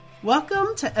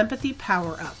Welcome to Empathy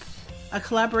Power Up, a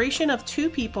collaboration of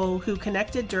two people who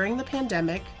connected during the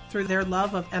pandemic through their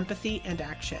love of empathy and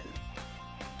action.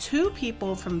 Two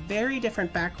people from very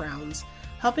different backgrounds,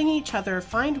 helping each other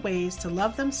find ways to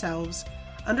love themselves,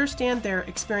 understand their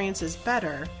experiences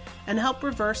better, and help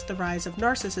reverse the rise of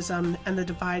narcissism and the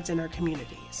divides in our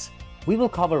communities. We will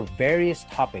cover various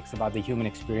topics about the human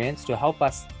experience to help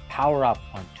us power up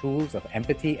on tools of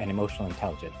empathy and emotional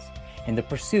intelligence in the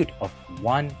pursuit of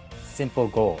one simple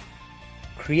goal: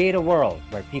 create a world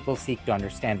where people seek to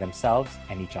understand themselves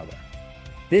and each other.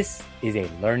 This is a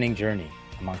learning journey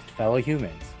amongst fellow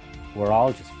humans. We're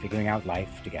all just figuring out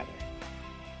life together.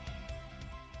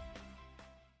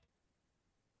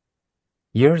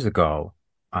 Years ago,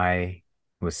 I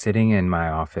was sitting in my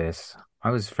office. I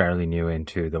was fairly new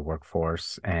into the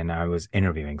workforce and I was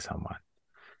interviewing someone.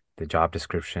 The job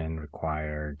description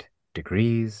required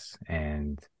degrees,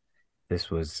 and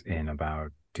this was in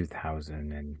about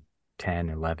 2010,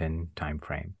 11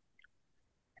 timeframe.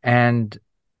 And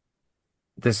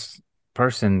this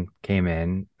person came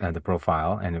in, the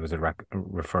profile, and it was a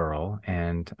referral.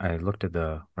 And I looked at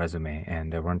the resume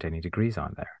and there weren't any degrees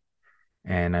on there.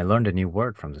 And I learned a new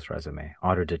word from this resume: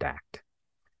 autodidact.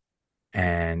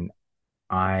 And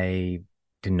I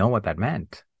didn't know what that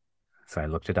meant. So I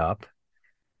looked it up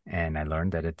and I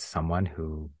learned that it's someone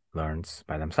who learns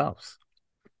by themselves.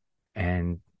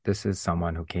 And this is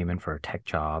someone who came in for a tech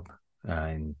job,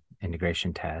 in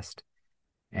integration test,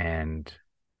 and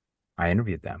I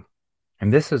interviewed them.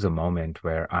 And this is a moment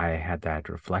where I had that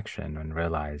reflection and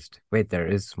realized, wait, there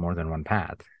is more than one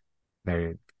path.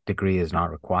 Their degree is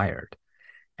not required.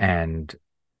 And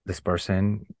this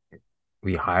person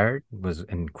we hired was an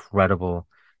incredible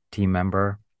team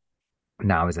member.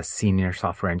 Now is a senior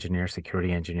software engineer,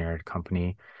 security engineer at a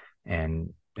company,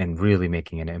 and really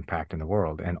making an impact in the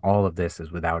world. And all of this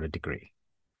is without a degree.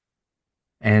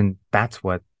 And that's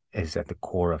what is at the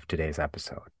core of today's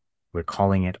episode. We're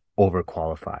calling it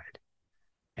overqualified.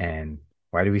 And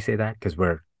why do we say that? Because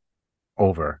we're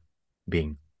over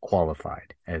being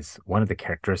qualified as one of the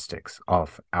characteristics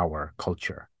of our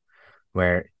culture,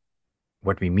 where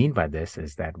what we mean by this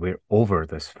is that we're over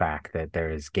this fact that there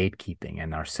is gatekeeping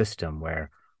in our system where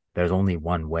there's only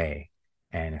one way,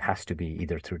 and it has to be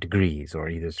either through degrees or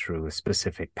either through a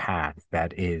specific path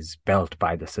that is built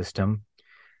by the system.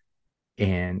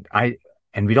 And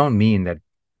we don't mean that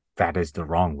that is the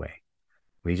wrong way.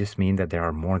 We just mean that there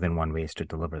are more than one ways to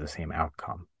deliver the same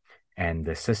outcome. And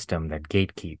the system that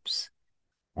gatekeeps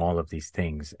all of these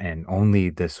things and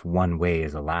only this one way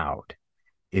is allowed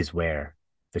is where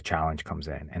the challenge comes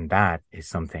in. And that is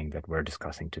something that we're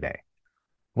discussing today.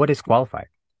 What is qualified?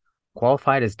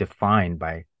 Qualified is defined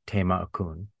by Tema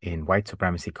Okun in White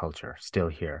Supremacy Culture, Still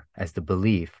Here, as the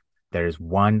belief there is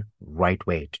one right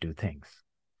way to do things.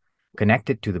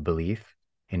 Connected to the belief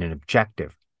in an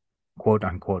objective, quote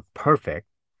unquote, perfect,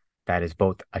 that is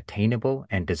both attainable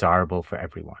and desirable for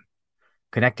everyone.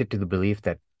 Connected to the belief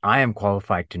that I am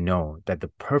qualified to know that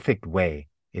the perfect way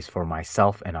is for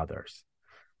myself and others.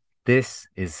 This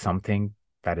is something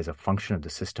that is a function of the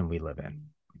system we live in.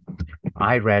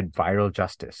 I read Viral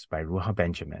Justice by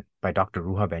Dr.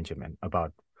 Ruha Benjamin,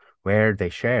 about where they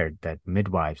shared that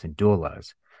midwives and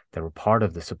doulas that were part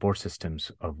of the support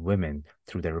systems of women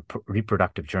through their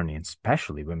reproductive journey, and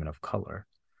especially women of color,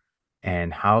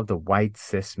 and how the white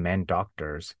cis men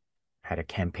doctors had a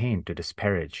campaign to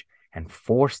disparage and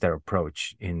force their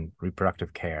approach in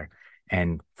reproductive care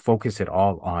and focus it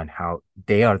all on how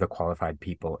they are the qualified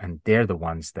people and they're the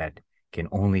ones that can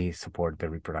only support the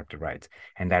reproductive rights.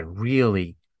 And that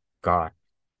really got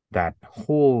that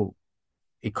whole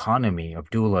economy of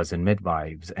doulas and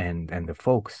midwives and the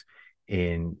folks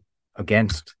in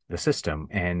against the system.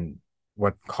 And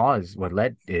what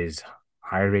led is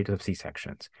higher rates of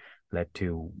C-sections, led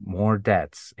to more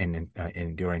deaths in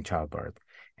during childbirth,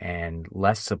 and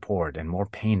less support and more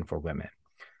pain for women.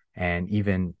 And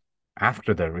even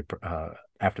after the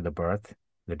birth,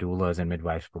 the doulas and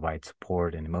midwives provide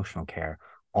support and emotional care.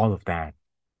 All of that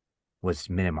was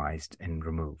minimized and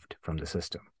removed from the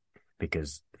system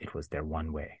because it was their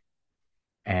one way.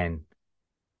 And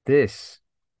this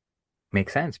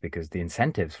makes sense because the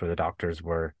incentives for the doctors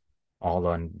were all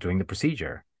on doing the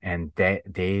procedure, and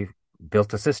they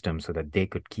built a system so that they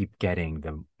could keep getting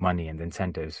the money and the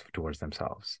incentives towards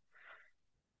themselves.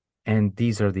 And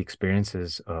these are the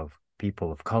experiences of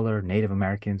people of color, Native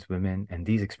Americans, women, and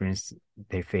these experiences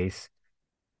they face,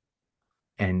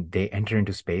 and they enter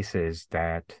into spaces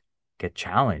that get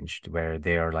challenged where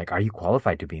they are like, are you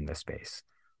qualified to be in this space?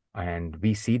 And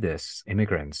we see this,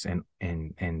 immigrants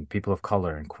and people of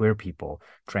color and queer people,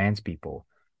 trans people,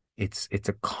 It's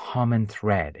a common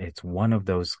thread. It's one of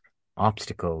those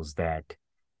obstacles that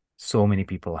so many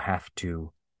people have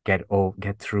to get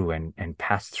through and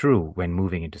pass through when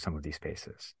moving into some of these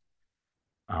spaces.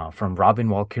 From Robin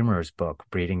Wall Kimmerer's book,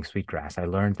 Breeding Sweetgrass, I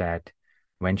learned that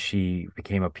when she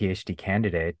became a PhD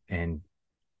candidate and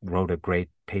wrote a great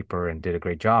paper and did a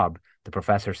great job, the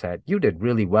professor said, "You did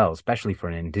really well, especially for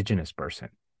an indigenous person."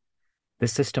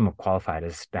 This system of qualified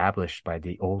is established by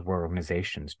the old world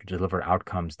organizations to deliver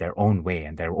outcomes their own way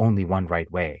and their only one right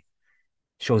way.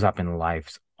 Shows up in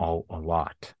lives all a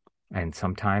lot. And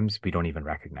sometimes we don't even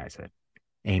recognize it.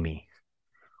 Amy,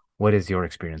 what is your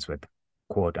experience with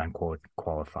quote unquote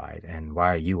qualified and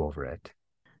why are you over it?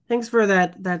 Thanks for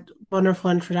that wonderful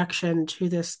introduction to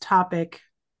this topic,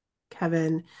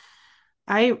 Kevin.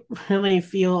 I really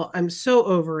feel I'm so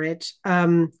over it.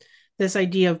 This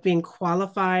idea of being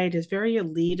qualified is very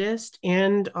elitist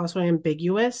and also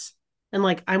ambiguous. And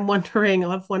like I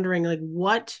love wondering like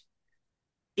what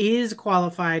is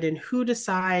qualified and who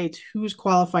decides who's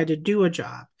qualified to do a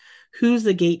job, who's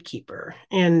the gatekeeper.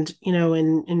 And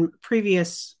in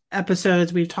previous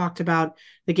episodes we've talked about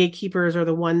the gatekeepers are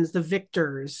the ones, the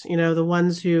victors, the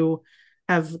ones who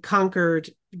have conquered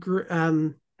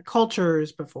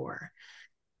cultures before.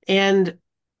 And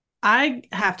I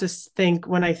have to think,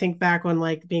 when I think back on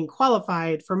like being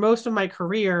qualified for most of my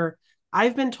career,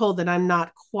 I've been told that I'm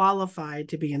not qualified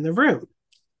to be in the room.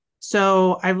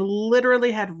 So I've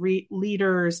literally had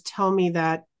leaders tell me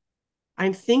that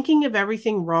I'm thinking of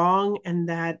everything wrong and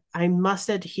that I must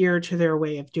adhere to their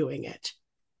way of doing it.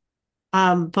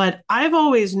 But I've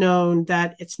always known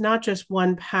that it's not just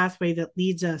one pathway that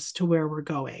leads us to where we're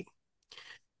going.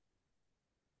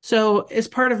 So, as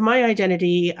part of my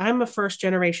identity, I'm a first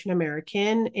generation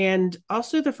American and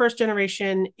also the first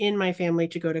generation in my family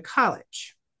to go to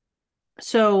college.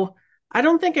 So, I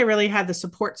don't think I really had the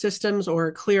support systems or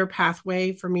a clear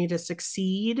pathway for me to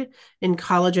succeed in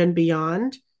college and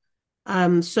beyond.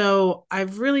 So,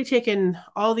 I've really taken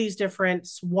all these different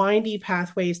windy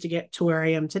pathways to get to where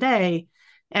I am today.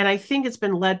 And I think it's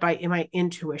been led by my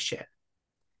intuition.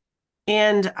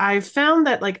 And I've found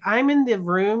that like I'm in the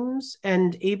rooms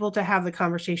and able to have the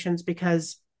conversations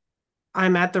because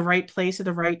I'm at the right place at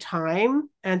the right time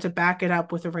and to back it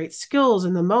up with the right skills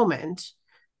in the moment.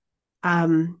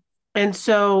 Um, and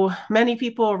so many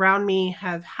people around me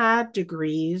have had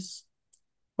degrees,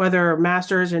 whether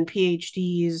masters and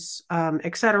PhDs,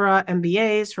 et cetera,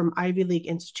 MBAs from Ivy League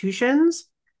institutions.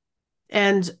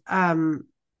 And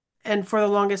and for the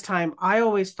longest time, I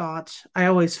always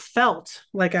felt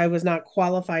like I was not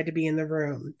qualified to be in the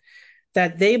room,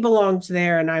 that they belonged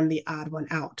there and I'm the odd one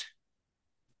out.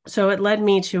 So it led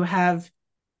me to have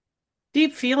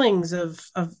deep feelings of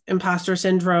imposter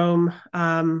syndrome,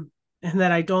 and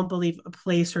that I don't believe a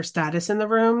place or status in the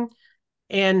room.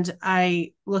 And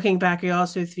looking back, I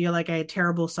also feel like I had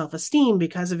terrible self esteem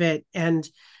because of it. And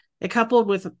it coupled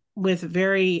with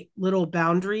very little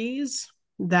boundaries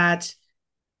that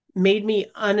made me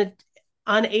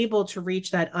unable to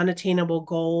reach that unattainable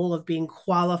goal of being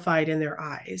qualified in their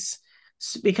eyes.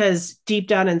 Because deep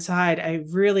down inside, I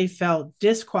really felt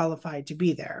disqualified to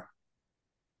be there.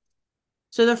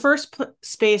 So the first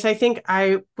space I think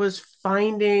I was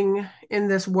finding in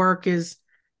this work is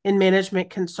in management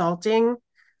consulting.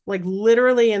 Like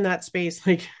literally in that space,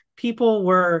 like people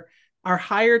are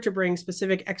hired to bring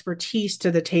specific expertise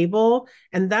to the table,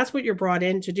 and that's what you're brought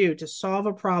in to do, to solve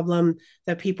a problem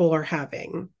that people are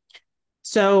having.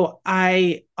 So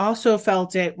I also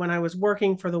felt it when I was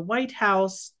working for the White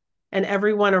House, and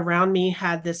everyone around me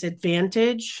had this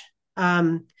advantage.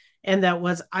 And that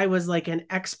was, I was like an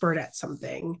expert at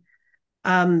something.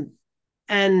 Um,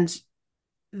 and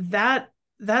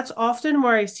that's often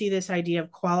where I see this idea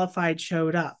of qualified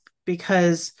showed up,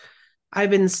 because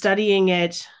I've been studying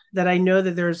it, that I know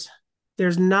that there's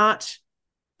not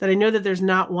that I know that there's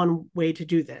not one way to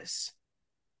do this.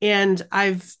 And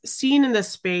I've seen in this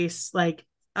space, like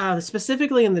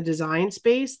specifically in the design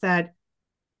space, that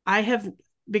I have,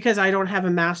 because I don't have a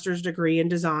master's degree in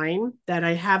design, that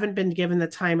I haven't been given the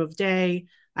time of day.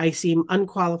 I seem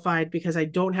unqualified because I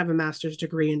don't have a master's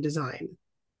degree in design.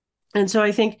 And so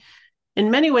I think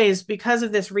in many ways, because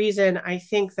of this reason, I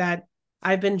think that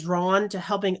I've been drawn to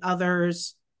helping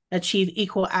others achieve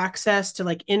equal access to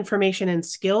like information and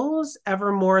skills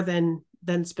ever more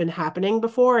than's been happening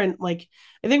before. And like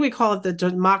I think we call it the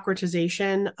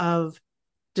democratization of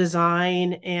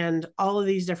design and all of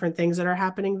these different things that are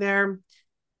happening there.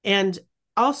 And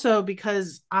also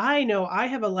because I know I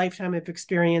have a lifetime of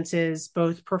experiences,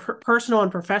 both personal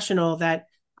and professional, that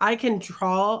I can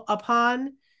draw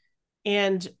upon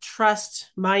and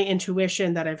trust my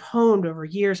intuition that I've honed over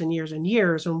years and years and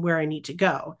years on where I need to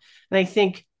go. And I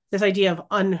think this idea of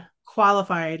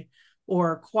unqualified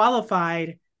or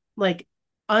qualified, like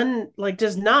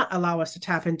does not allow us to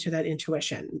tap into that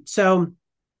intuition.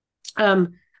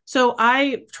 Um, so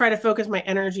I try to focus my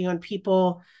energy on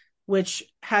people which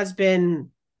has been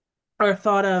or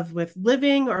thought of with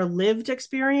living or lived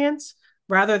experience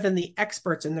rather than the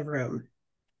experts in the room.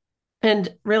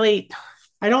 And really,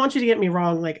 I don't want you to get me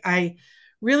wrong. Like, I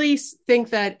really think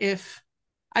that if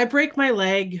I break my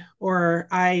leg or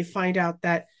I find out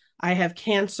that I have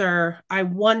cancer, I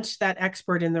want that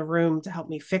expert in the room to help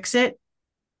me fix it.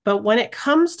 But when it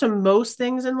comes to most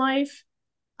things in life,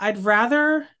 I'd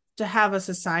rather to have a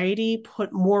society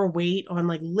put more weight on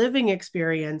like living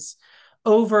experience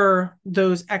over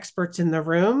those experts in the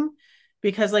room.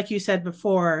 Because, like you said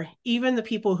before, even the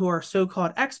people who are so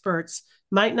called experts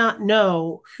might not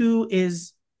know who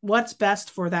is what's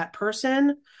best for that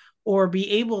person or be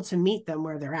able to meet them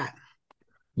where they're at.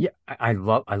 Yeah, I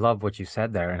love what you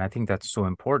said there, and I think that's so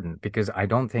important because I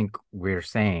don't think we're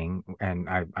saying, and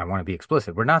I want to be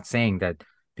explicit, we're not saying that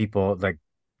people like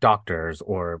doctors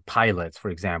or pilots, for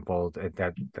example,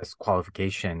 that this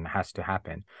qualification has to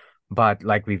happen. But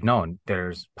like we've known,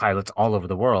 there's pilots all over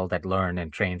the world that learn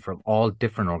and train from all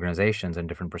different organizations and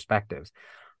different perspectives.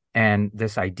 And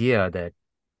this idea that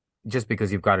just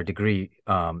because you've got a degree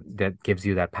that gives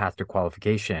you that path to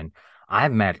qualification.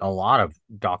 I've met a lot of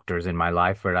doctors in my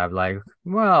life where I've like,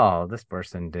 well, this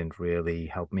person didn't really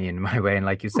help me in my way. And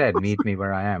like you said, meet me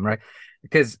where I am, right?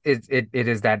 Because it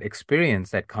is that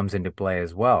experience that comes into play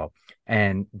as well.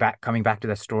 And coming back to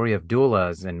the story of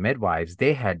doulas and midwives,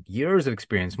 they had years of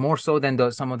experience, more so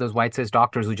than some of those white cis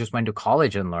doctors who just went to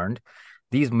college and learned.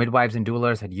 These midwives and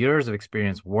doulas had years of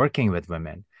experience working with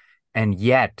women, and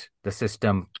yet the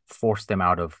system forced them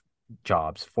out of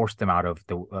jobs, forced them out of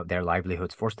their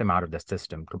livelihoods, forced them out of the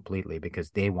system completely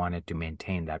because they wanted to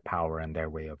maintain that power and their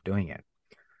way of doing it.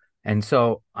 And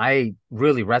so I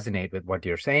really resonate with what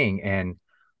you're saying. And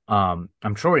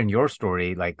I'm sure in your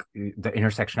story, like the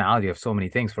intersectionality of so many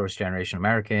things, first generation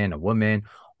American, a woman,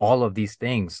 all of these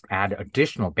things add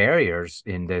additional barriers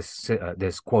in this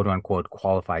quote unquote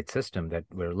qualified system that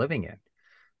we're living in.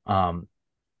 Um,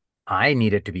 I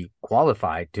needed to be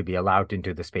qualified to be allowed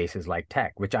into the spaces like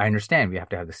tech, which I understand we have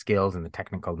to have the skills and the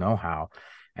technical know-how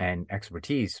and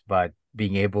expertise, but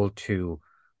being able to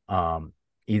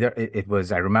either it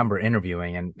was I remember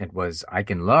interviewing and it was I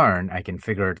can learn, I can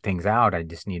figure things out, I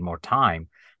just need more time,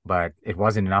 but it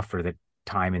wasn't enough for the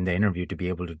time in the interview to be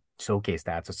able to showcase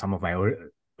that. So some of my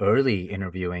early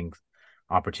interviewing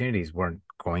opportunities weren't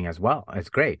going as well. It's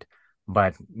great.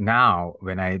 But now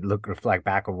when I reflect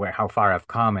back of how far I've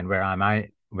come and where am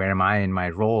I in my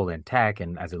role in tech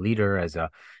and as a leader, as a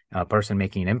person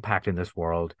making an impact in this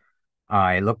world,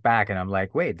 I look back and I'm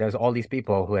like, wait, there's all these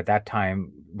people who at that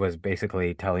time was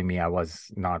basically telling me I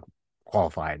was not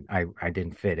qualified. I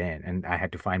didn't fit in and I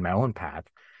had to find my own path.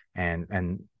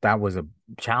 And that was a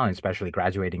challenge, especially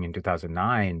graduating in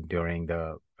 2009 during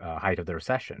the height of the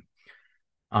recession.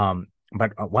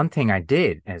 But one thing I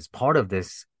did as part of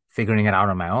this figuring it out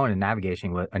on my own and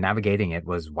navigating it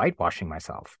was whitewashing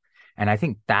myself. And I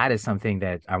think that is something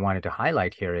that I wanted to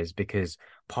highlight here is because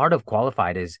part of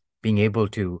qualified is being able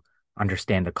to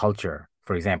understand the culture.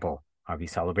 For example, are we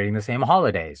celebrating the same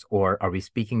holidays or are we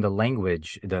speaking the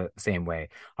language the same way?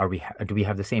 Do we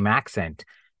have the same accent?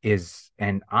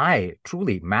 And I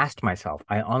truly masked myself.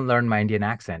 I unlearned my Indian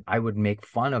accent. I would make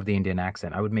fun of the Indian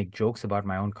accent. I would make jokes about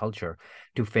my own culture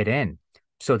to fit in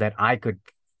so that I could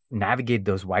navigate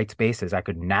those white spaces. I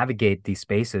could navigate these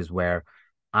spaces where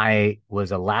I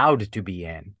was allowed to be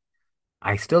in.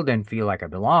 I still didn't feel like I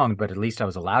belonged, but at least I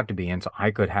was allowed to be in so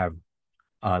I could have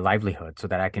a livelihood, so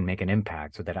that I can make an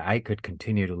impact, so that I could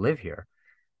continue to live here.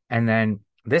 And then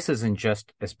this isn't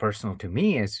just as personal to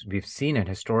me as we've seen it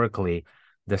historically.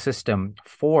 The system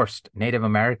forced Native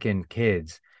American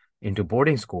kids into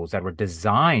boarding schools that were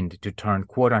designed to turn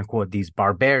quote unquote these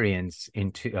barbarians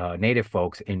into Native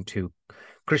folks into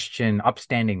Christian,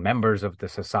 upstanding members of the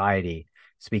society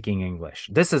speaking English.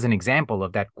 This is an example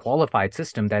of that qualified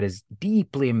system that is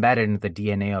deeply embedded in the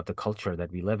DNA of the culture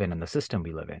that we live in and the system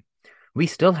we live in. We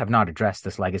still have not addressed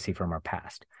this legacy from our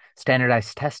past.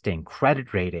 Standardized testing,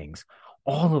 credit ratings,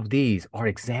 all of these are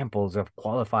examples of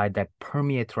qualified that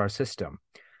permeate through our system.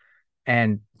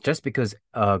 And just because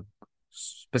a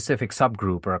specific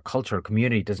subgroup or a culture or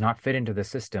community does not fit into the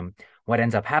system, what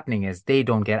ends up happening is they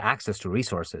don't get access to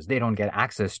resources. They don't get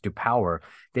access to power.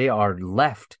 They are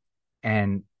left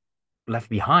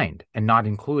behind and not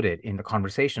included in the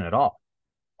conversation at all.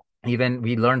 Even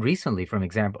we learned recently from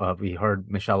example, we heard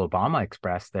Michelle Obama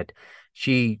express that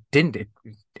she didn't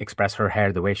express her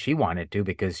hair the way she wanted to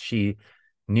because she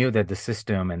knew that the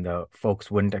system and the folks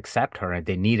wouldn't accept her and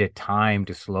they needed time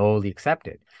to slowly accept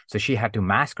it. So she had to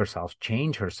mask herself,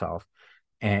 change herself,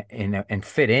 and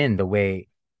fit in the way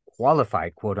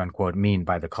qualified, quote unquote, mean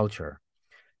by the culture.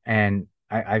 And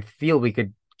I feel we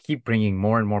could keep bringing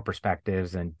more and more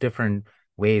perspectives and different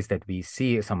ways that we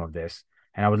see some of this.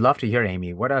 And I would love to hear,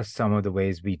 Amy, what are some of the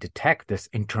ways we detect this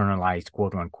internalized,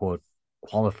 quote unquote,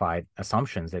 qualified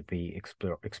assumptions that we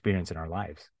experience in our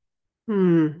lives?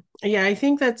 Yeah, I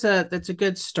think that's a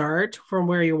good start from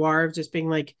where you are of just being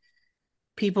like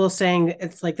people saying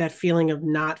it's like that feeling of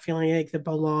not feeling like they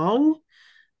belong,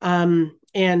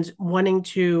 and wanting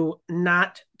to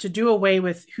not to do away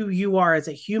with who you are as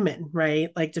a human, right?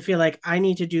 Like to feel like I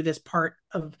need to do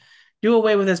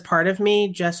away with this part of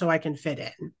me just so I can fit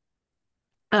in.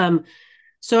 Um,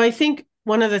 so I think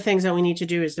one of the things that we need to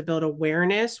do is to build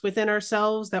awareness within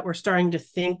ourselves that we're starting to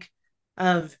think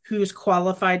of who's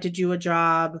qualified to do a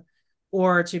job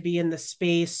or to be in the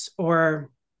space, or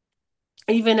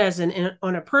even as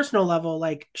on a personal level,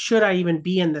 like should I even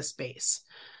be in this space?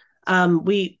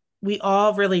 We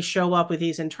all really show up with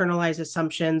these internalized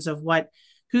assumptions of what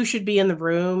who should be in the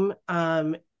room,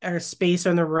 or space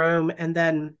in the room, and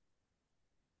then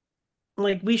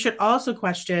like we should also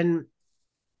question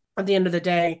at the end of the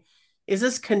day, is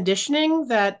this conditioning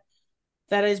that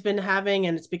has been having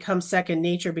and it's become second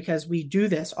nature because we do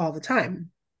this all the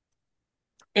time?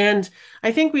 And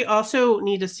I think we also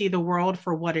need to see the world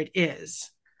for what it is.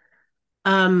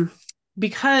 Um,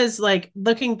 because like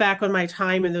looking back on my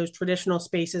time in those traditional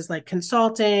spaces like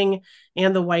consulting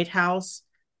and the White House,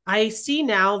 I see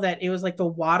now that it was like the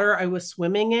water I was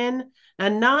swimming in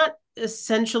and not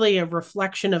essentially a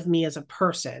reflection of me as a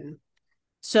person.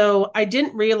 So I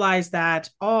didn't realize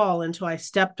that all until I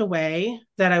stepped away,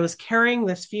 that I was carrying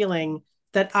this feeling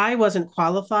that I wasn't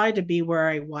qualified to be where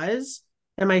I was,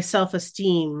 and my self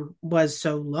esteem was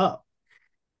so low.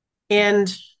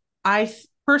 And I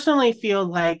personally feel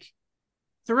like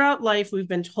throughout life, we've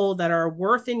been told that our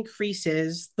worth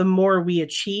increases the more we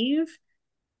achieve.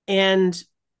 And,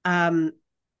 um,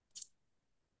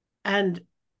 and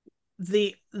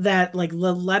the that like the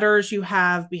letters you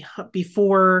have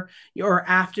before or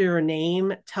after your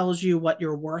name tells you what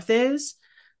your worth is.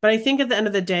 But I think at the end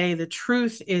of the day, the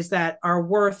truth is that our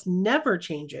worth never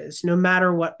changes no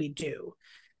matter what we do.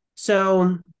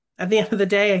 So at the end of the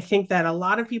day, I think that a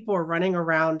lot of people are running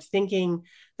around thinking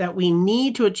that we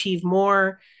need to achieve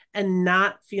more and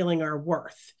not feeling our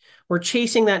worth. We're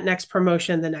chasing that next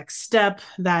promotion, the next step,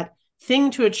 that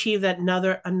thing to achieve that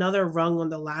another rung on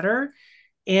the ladder.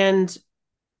 And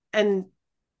and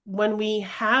when we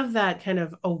have that kind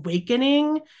of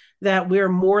awakening that we're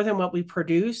more than what we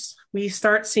produce, we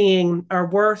start seeing our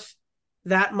worth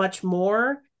that much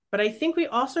more. But I think we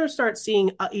also start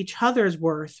seeing each other's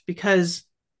worth because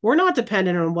we're not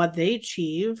dependent on what they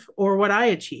achieve or what I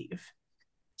achieve.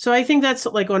 So I think that's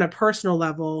like on a personal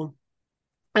level.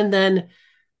 And then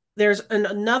there's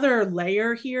another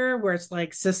layer here where it's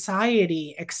like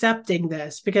society accepting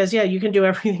this because yeah, you can do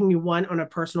everything you want on a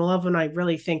personal level, and I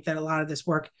really think that a lot of this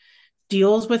work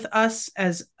deals with us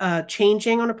as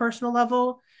changing on a personal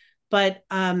level. But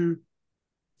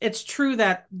it's true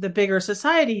that the bigger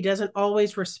society doesn't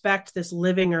always respect this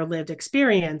living or lived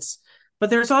experience, but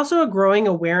there's also a growing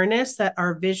awareness that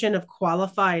our vision of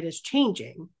qualified is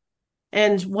changing.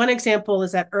 And one example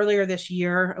is that earlier this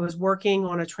year, I was working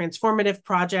on a transformative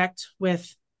project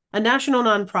with a national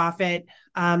nonprofit,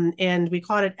 and we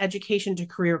called it Education to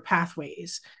Career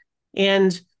Pathways.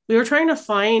 And we were trying to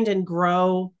find and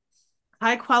grow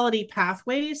high quality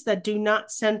pathways that do not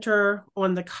center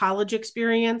on the college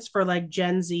experience for like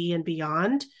Gen Z and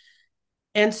beyond.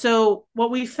 And so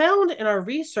what we found in our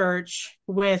research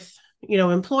with,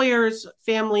 employers,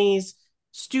 families,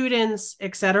 students,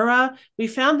 etc., we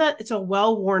found that it's a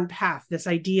well-worn path, this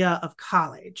idea of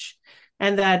college,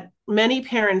 and that many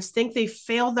parents think they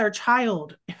failed their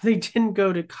child if they didn't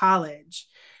go to college.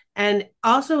 And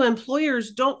also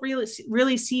employers don't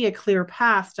really see a clear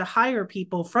path to hire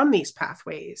people from these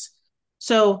pathways.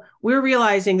 So we're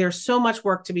realizing there's so much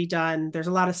work to be done. There's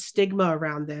a lot of stigma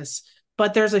around this,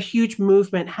 but there's a huge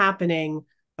movement happening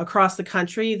across the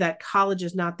country that college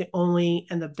is not the only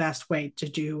and the best way to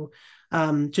do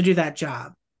that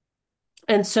job.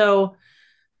 And so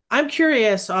I'm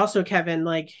curious also, Kevin,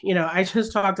 like, I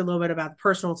just talked a little bit about the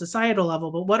personal and societal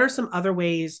level, but what are some other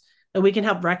ways that we can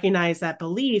help recognize that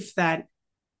belief that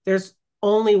there's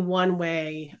only one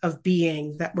way of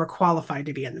being that we're qualified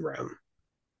to be in the room?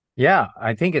 Yeah,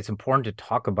 I think it's important to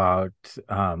talk about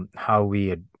how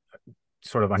we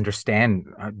sort of understand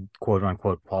quote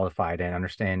unquote qualified and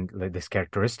understand this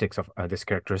characteristic of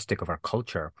our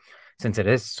culture, since it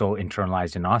is so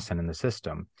internalized in us and in the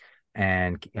system.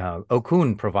 And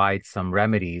Okun provides some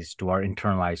remedies to our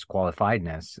internalized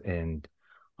qualifiedness. And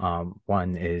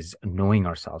one is knowing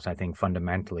ourselves. I think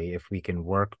fundamentally, if we can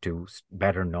work to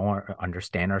better know or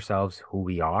understand ourselves, who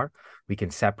we are, we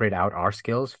can separate out our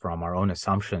skills from our own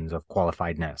assumptions of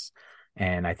qualifiedness.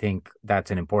 And I think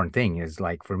that's an important thing is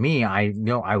like for me, I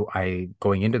know I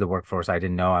going into the workforce, I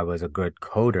didn't know I was a good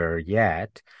coder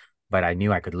yet, but I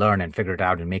knew I could learn and figure it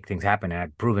out and make things happen. And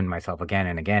I'd proven myself again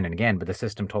and again and again, but the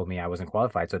system told me I wasn't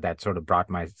qualified. So that sort of brought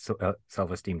my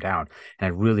self-esteem down. And I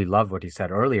really loved what he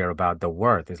said earlier about the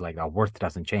worth is like our worth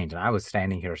doesn't change. And I was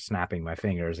standing here snapping my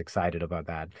fingers, excited about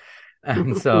that.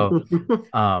 And so,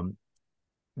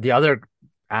 the other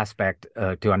aspect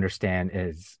to understand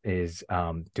is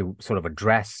to sort of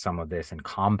address some of this and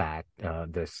combat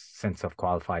this sense of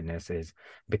qualifiedness is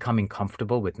becoming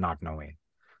comfortable with not knowing.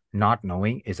 Not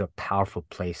knowing is a powerful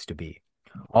place to be.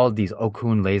 All of these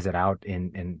Okun lays it out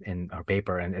in our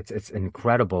paper, and it's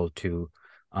incredible to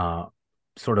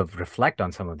sort of reflect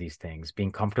on some of these things,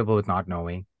 being comfortable with not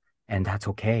knowing. And that's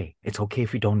okay. It's okay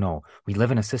if we don't know. We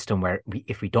live in a system where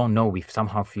if we don't know, we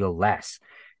somehow feel less.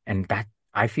 And that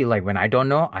I feel like when I don't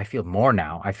know, I feel more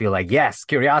now. I feel like, yes,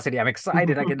 curiosity, I'm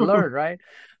excited, I can learn, right?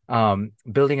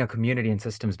 Building a community and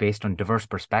systems based on diverse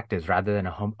perspectives rather than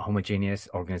a homogeneous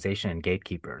organization and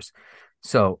gatekeepers.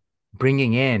 So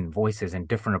bringing in voices and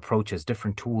different approaches,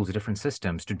 different tools, different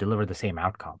systems to deliver the same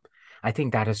outcome. I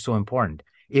think that is so important.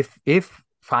 If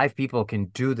five people can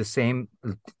do the same,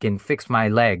 can fix my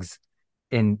legs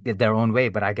in their own way,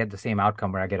 but I get the same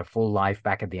outcome where I get a full life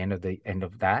back at the end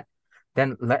of that,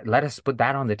 then let us put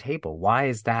that on the table. Why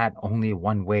is that only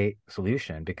one way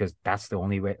solution? Because that's the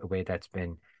only way that's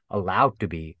been allowed to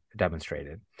be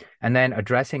demonstrated. And then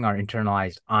addressing our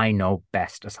internalized I know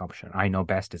best assumption. I know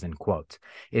best is in quotes.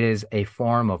 It is a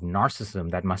form of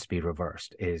narcissism that must be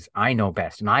reversed, is I know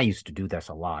best. And I used to do this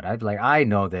a lot. I'd like, I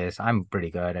know this, I'm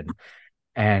pretty good.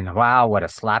 And wow, what a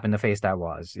slap in the face that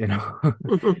was,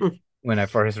 when I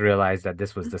first realized that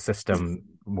this was the system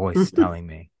voice telling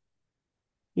me.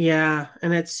 Yeah,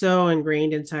 and it's so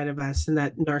ingrained inside of us, and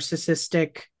that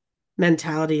narcissistic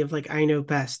mentality of like I know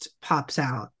best pops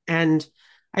out. And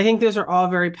I think those are all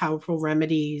very powerful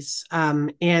remedies.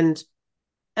 And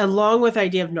along with the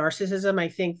idea of narcissism, I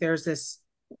think there's this,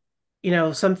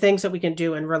 some things that we can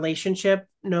do in relationship,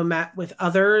 no matter with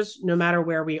others, no matter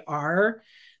where we are.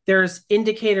 There's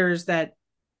indicators that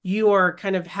you are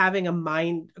kind of having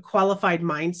a qualified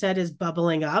mindset is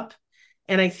bubbling up.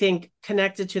 And I think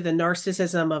connected to the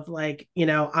narcissism of like,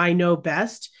 I know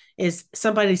best is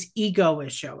somebody's ego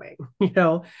is showing,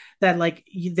 that like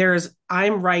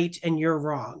I'm right and you're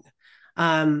wrong.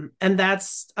 And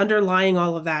that's underlying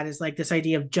all of that is like this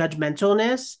idea of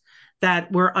judgmentalness,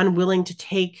 that we're unwilling to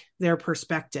take their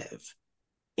perspective.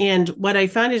 And what I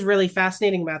found is really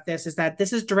fascinating about this is that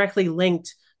this is directly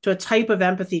linked to a type of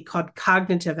empathy called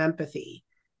cognitive empathy.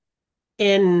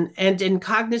 In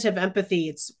cognitive empathy,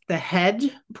 it's the head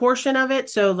portion of it.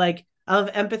 So like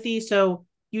of empathy. So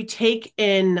you take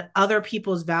in other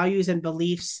people's values and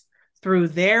beliefs through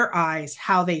their eyes,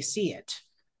 how they see it.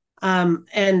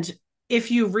 And if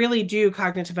you really do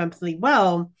cognitive empathy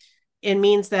well, it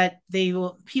means that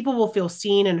people will feel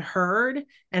seen and heard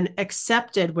and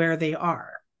accepted where they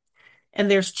are.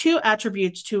 And there's two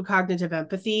attributes to cognitive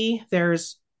empathy.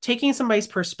 There's taking somebody's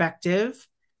perspective,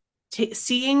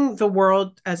 seeing the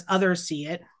world as others see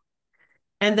it,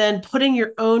 and then putting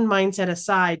your own mindset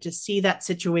aside to see that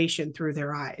situation through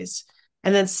their eyes.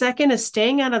 And then second is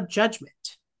staying out of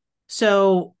judgment.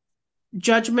 So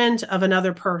judgment of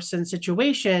another person's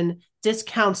situation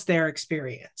discounts their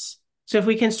experience. So if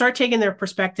we can start taking their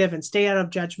perspective and stay out of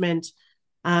judgment,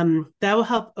 that will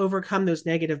help overcome those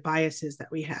negative biases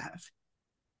that we have.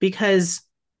 Because,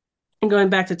 and going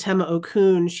back to Tema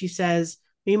Okun, she says,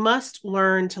 we must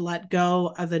learn to let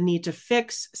go of the need to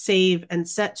fix, save, and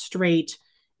set straight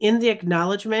in the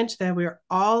acknowledgement that we are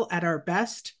all at our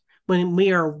best when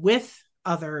we are with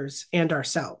others and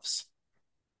ourselves.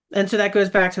 And so that goes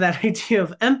back to that idea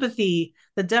of empathy.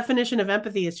 The definition of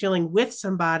empathy is feeling with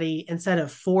somebody instead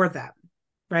of for them,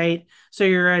 right? So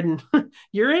you're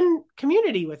in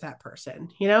community with that person,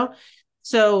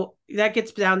 So that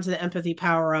gets down to the empathy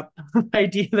power up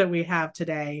idea that we have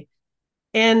today.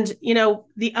 And,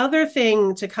 the other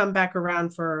thing to come back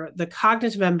around for the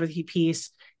cognitive empathy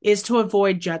piece is to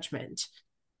avoid judgment.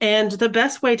 And the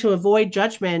best way to avoid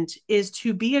judgment is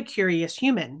to be a curious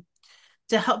human,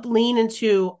 to help lean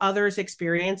into others'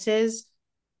 experiences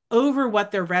over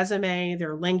what their resume,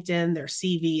 their LinkedIn, their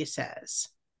CV says.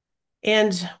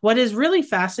 And what is really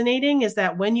fascinating is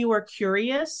that when you are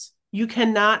curious, you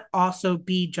cannot also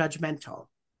be judgmental,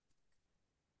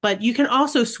 but you can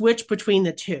also switch between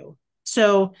the two.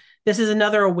 So this is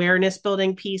another awareness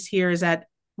building piece here, is that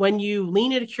when you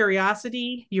lean into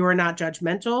curiosity, you are not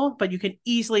judgmental, but you can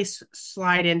easily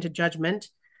slide into judgment.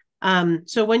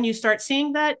 So when you start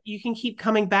seeing that, you can keep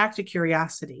coming back to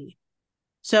curiosity.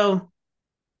 So,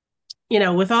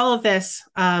 with all of this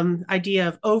idea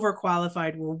of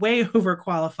overqualified, we're way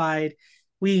overqualified.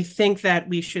 We think that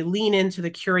we should lean into the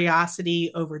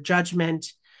curiosity over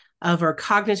judgment, over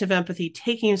cognitive empathy,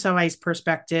 taking somebody's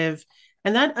perspective.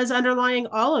 And that is underlying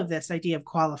all of this idea of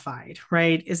qualified,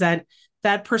 right? Is that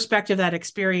perspective, that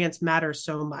experience matters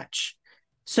so much.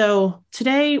 So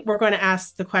today we're going to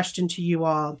ask the question to you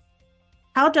all: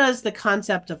 how does the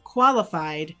concept of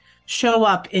qualified show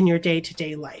up in your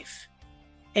day-to-day life?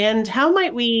 And how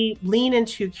might we lean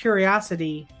into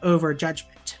curiosity over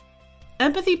judgment?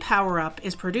 Empathy Power Up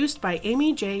is produced by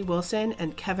Amy J. Wilson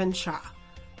and Kevin Shaw,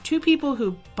 two people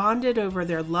who bonded over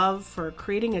their love for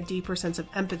creating a deeper sense of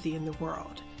empathy in the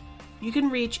world. You can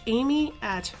reach Amy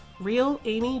at Real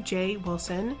Amy J.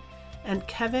 Wilson and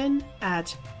Kevin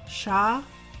at Shaw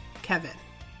Kevin.